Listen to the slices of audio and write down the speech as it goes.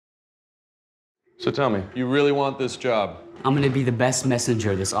So tell me, you really want this job? I'm gonna be the best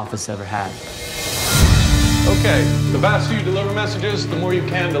messenger this office ever had. Okay, the faster you deliver messages, the more you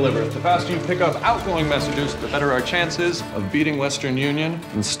can deliver. The faster you pick up outgoing messages, the better our chances of beating Western Union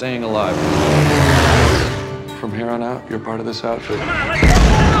and staying alive. From here on out, you're part of this outfit.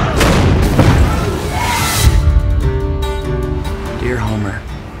 Dear Homer,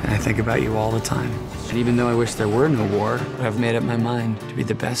 I think about you all the time. And even though I wish there were no war, I've made up my mind to be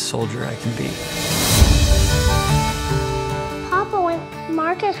the best soldier I can be. Papa went,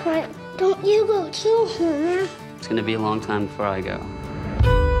 Marcus went. Don't you go too, Homer? It's gonna be a long time before I go.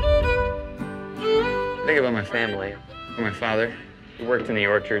 Think about my family. My father, he worked in the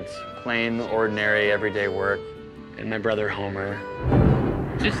orchards, plain, ordinary, everyday work. And my brother Homer.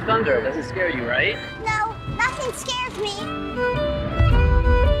 Just thunder, it doesn't scare you, right? No, nothing scares me.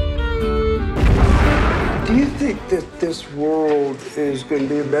 Do you think that this world is going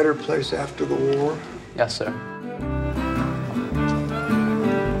to be a better place after the war? Yes, sir.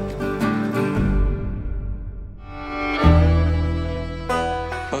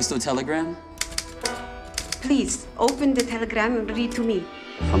 Postal telegram? Please, open the telegram and read to me.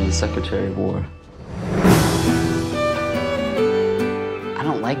 From the Secretary of War. I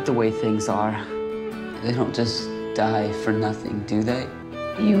don't like the way things are. They don't just die for nothing, do they?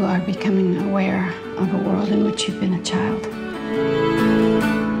 You are becoming aware of a world in which you've been a child.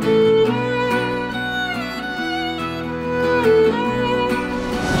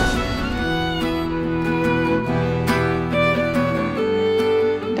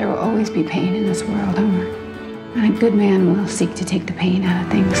 There will always be pain in this world, Homer. And a good man will seek to take the pain out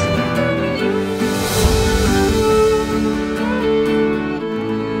of things.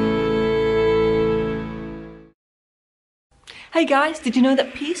 Hey guys, did you know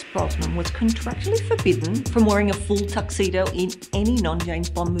that Pierce Brosnan was contractually forbidden from wearing a full tuxedo in any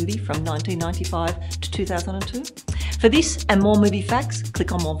non-James Bond movie from 1995 to 2002? For this and more movie facts,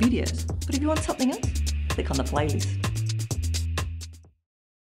 click on more videos. But if you want something else, click on the playlist.